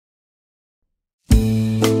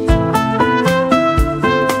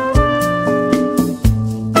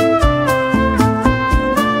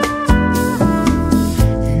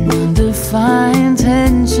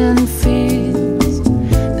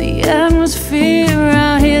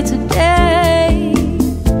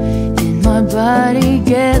anybody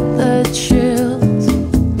get the chills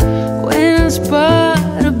when I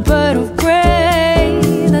spot a bird of grey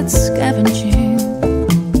that's scavenging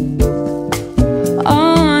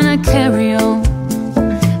on a carry-on,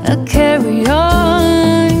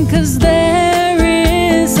 cause there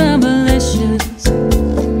is a malicious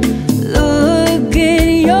look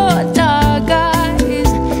in your dark eyes,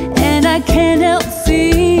 and I can't help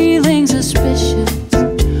feeling suspicious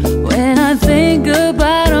when I think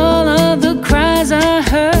about all of the cries I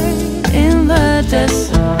heard in the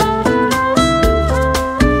desert,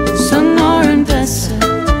 Sonoran Desert.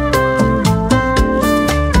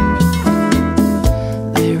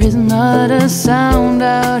 There is not a sound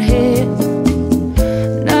out here,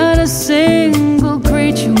 not a single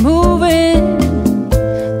creature moving.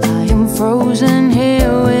 I am frozen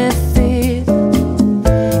here with fear,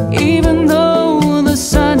 even though the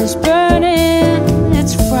sun is burning.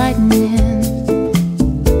 It's frightening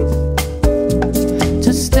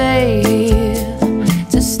to stay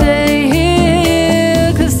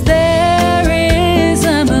here, cause there is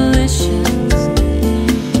a malicious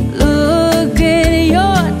look in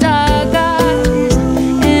your dark eyes,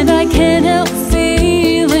 and I can't help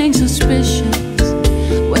feeling suspicious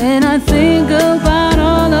when I think about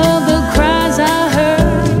all of the cries I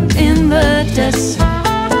heard in the desert,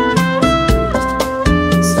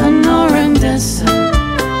 Sonoran Desert.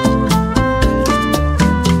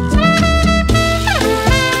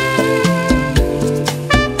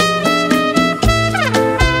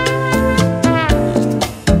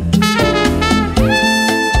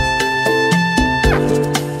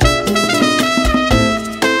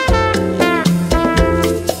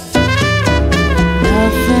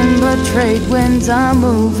 Nothing but trade winds are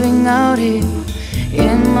moving out here.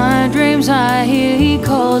 In my dreams I hear he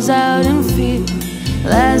calls out in fear.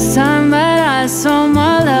 Last time that I saw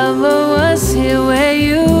my lover was here where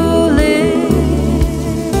you live.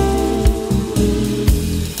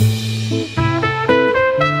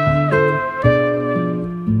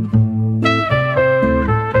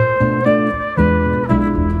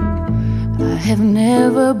 I have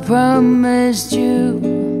never promised you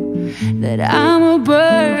that I'm a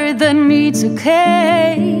bird that needs a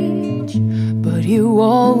cage, but you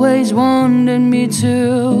always wanted me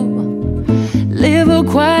to live a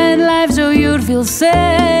quiet life so you'd feel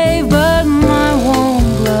safe. But my warm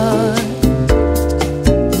blood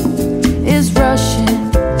is rushing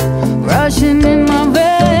in my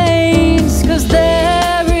veins, cause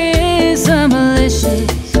there is a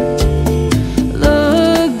malicious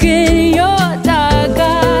look in your dark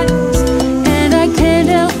eyes, and I can't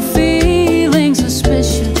help feeling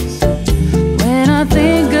suspicious when I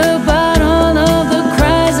think about all of the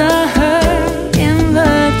cries I heard in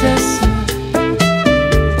the desert,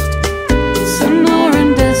 Sonoran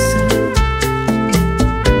Desert,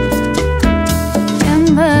 in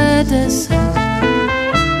the desert.